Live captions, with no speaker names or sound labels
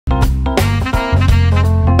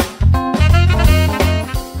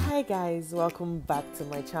guys, welcome back to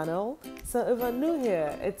my channel. So if you're new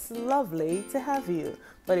here, it's lovely to have you.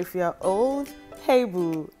 But if you're old, hey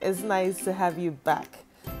boo, it's nice to have you back.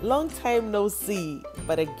 Long time no see,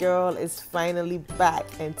 but a girl is finally back,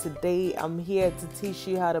 and today I'm here to teach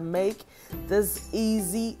you how to make this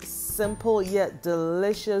easy, simple yet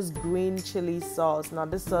delicious green chili sauce. Now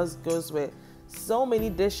this sauce goes with so many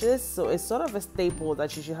dishes, so it's sort of a staple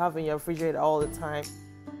that you should have in your refrigerator all the time.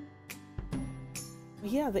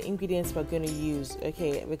 Here are the ingredients we're going to use.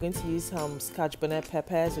 Okay, we're going to use some scotch bonnet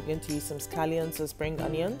peppers, we're going to use some scallions or spring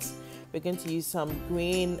onions, we're going to use some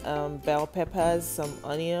green bell peppers, some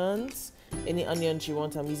onions, any onions you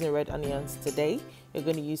want. I'm using red onions today. You're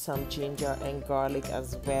going to use some ginger and garlic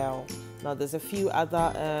as well. Now there's a few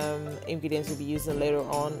other ingredients we'll be using later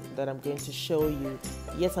on that I'm going to show you.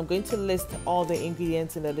 Yes, I'm going to list all the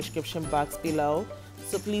ingredients in the description box below,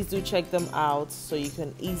 so please do check them out so you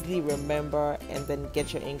can easily remember and then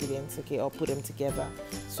get your ingredients, okay, or put them together.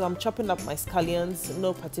 So I'm chopping up my scallions,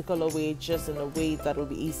 no particular way, just in a way that will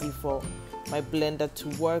be easy for my blender to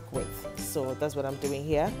work with. So that's what I'm doing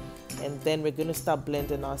here, and then we're going to start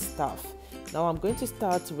blending our stuff. Now I'm going to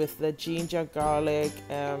start with the ginger, garlic,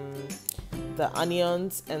 the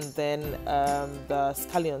onions, and then the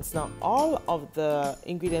scallions. Now all of the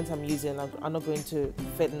ingredients I'm using are not going to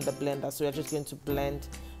fit in the blender, so we're just going to blend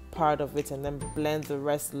part of it and then blend the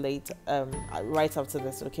rest later, right after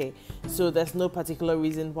this. Okay, so there's no particular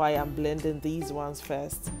reason why I'm blending these ones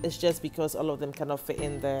first. It's just because all of them cannot fit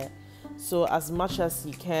in there, so as much as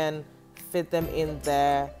you can fit them in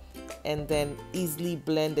there and then easily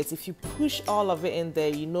blend it. If you push all of it in there,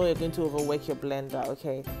 you know you're going to overwork your blender,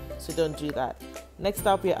 okay, so don't do that. Next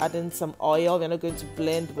up, we're adding some oil. We're not going to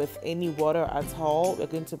blend with any water at all. We're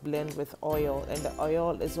going to blend with oil, and the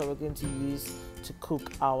oil is what we're going to use to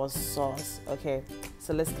cook our sauce. Okay,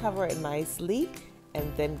 so let's cover it nicely and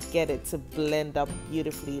then get it to blend up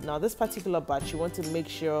beautifully. Now this particular batch, you want to make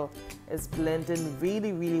sure it's blending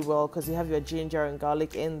really well, because you have your ginger and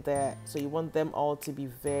garlic in there, so you want them all to be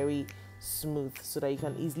very smooth so that you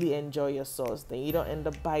can easily enjoy your sauce. Then you don't end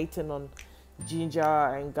up biting on ginger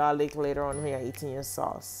and garlic later on when you're eating your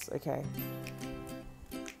sauce. Okay,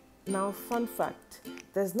 now fun fact,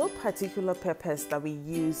 there's no particular peppers that we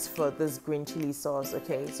use for this green chili sauce.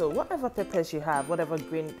 Okay, so whatever peppers you have, whatever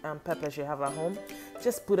green peppers you have at home,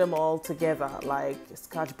 just put them all together, like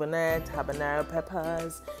scotch bonnet, habanero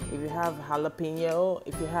peppers, if you have jalapeno,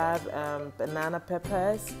 if you have banana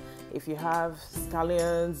peppers, if you have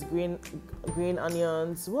scallions, green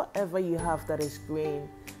onions, whatever you have that is green,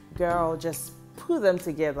 girl, just put them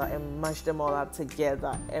together and mash them all up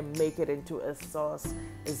together and make it into a sauce.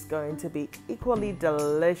 It's going to be equally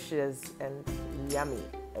delicious and yummy,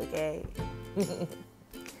 okay?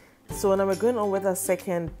 So now we're going on with our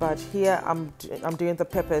second batch. Here I'm doing the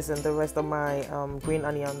peppers and the rest of my green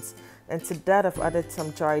onions, and to that I've added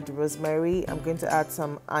some dried rosemary. I'm going to add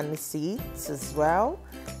some aniseed as well,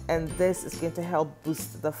 and this is going to help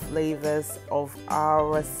boost the flavors of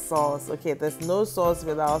our sauce. Okay, there's no sauce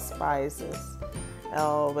without spices,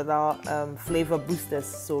 without flavor boosters,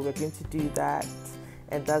 so we're going to do that,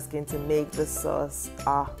 and that's going to make the sauce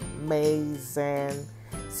amazing.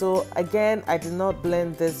 So again, I did not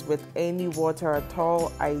blend this with any water at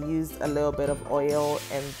all. I used a little bit of oil,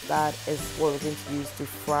 and that is what we're going to use to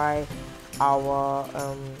fry our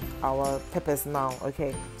peppers now.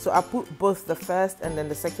 Okay, so I put both the first and then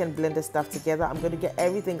the second blended stuff together. I'm going to get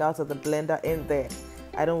everything out of the blender in there.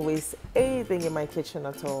 I don't waste anything in my kitchen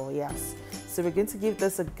at all. Yes, so we're going to give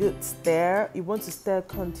this a good stir. You want to stir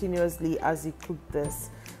continuously as you cook this,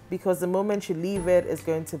 because the moment you leave it, it's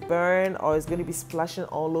going to burn, or it's going to be splashing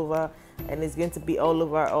all over, and it's going to be all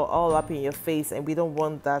over or all up in your face, and we don't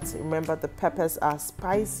want that. Remember, the peppers are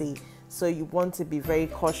spicy, so you want to be very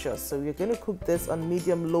cautious. So you're going to cook this on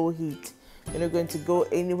medium-low heat. You're not going to go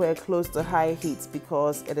anywhere close to high heat,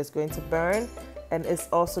 because it is going to burn, and it's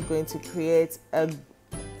also going to create a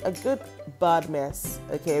good bad mess.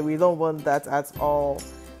 Okay, we don't want that at all.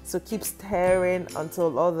 So keep stirring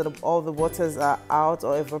until all the waters are out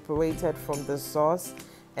or evaporated from the sauce,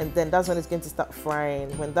 and then that's when it's going to start frying.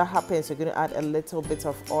 When that happens, you're going to add a little bit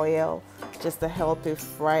of oil just to help it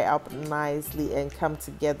fry up nicely and come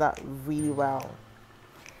together really well.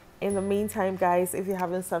 In the meantime, guys, if you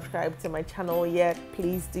haven't subscribed to my channel yet,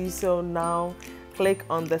 please do so now. Click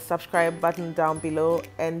on the subscribe button down below,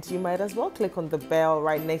 and you might as well click on the bell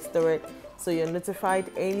right next to it, so you're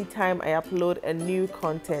notified anytime I upload a new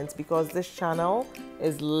content, because this channel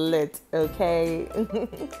is lit, okay?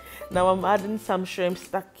 Now I'm adding some shrimp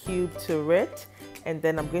stack cube to it, and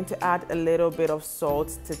then I'm going to add a little bit of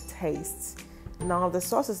salt to taste. Now the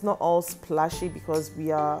sauce is not all splashy because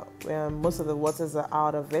we are most of the waters are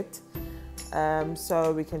out of it,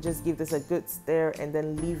 so we can just give this a good stir and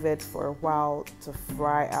then leave it for a while to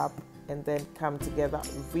fry up and then come together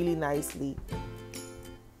really nicely.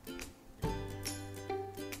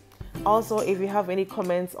 Also, if you have any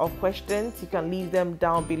comments or questions, you can leave them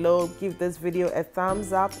down below. Give this video a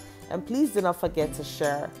thumbs up and please do not forget to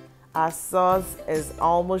share. Our sauce is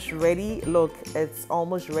almost ready. Look, it's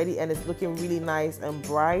almost ready and it's looking really nice and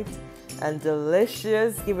bright and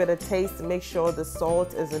delicious. Give it a taste to make sure the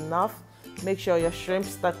salt is enough. Make sure your shrimp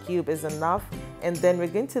stock cube is enough. And then we're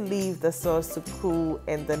going to leave the sauce to cool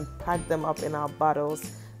and then pack them up in our bottles.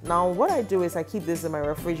 Now what I do is I keep this in my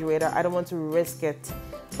refrigerator. I don't want to risk it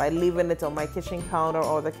by leaving it on my kitchen counter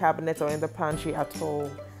or the cabinet or in the pantry at all.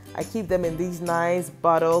 I keep them in these nice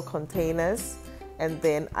bottle containers and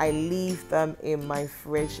then I leave them in my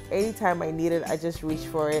fridge. Anytime I need it, I just reach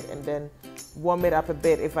for it and then warm it up a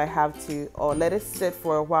bit if I have to, or let it sit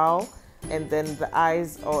for a while and then the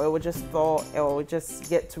ice, or it will just thaw, it will just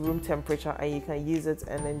get to room temperature and you can use it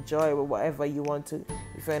and enjoy it with whatever you want to.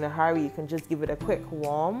 If you're in a hurry, you can just give it a quick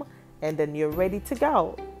warm and then you're ready to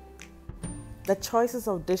go. The choices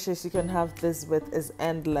of dishes you can have this with is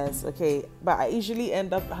endless, okay? But I usually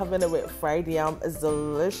end up having it with fried yam. It's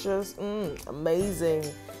delicious, amazing.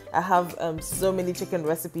 I have so many chicken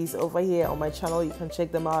recipes over here on my channel. You can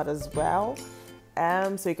check them out as well.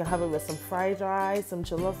 So you can have it with some fried rice, some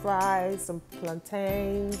jollof rice, some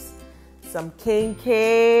plantains, some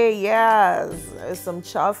kinky, yes, some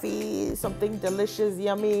chaffee, something delicious,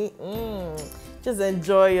 yummy. Just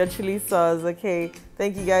enjoy your chili sauce, okay?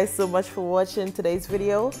 Thank you guys so much for watching today's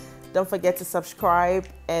video. Don't forget to subscribe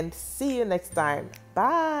and see you next time.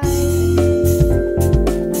 Bye.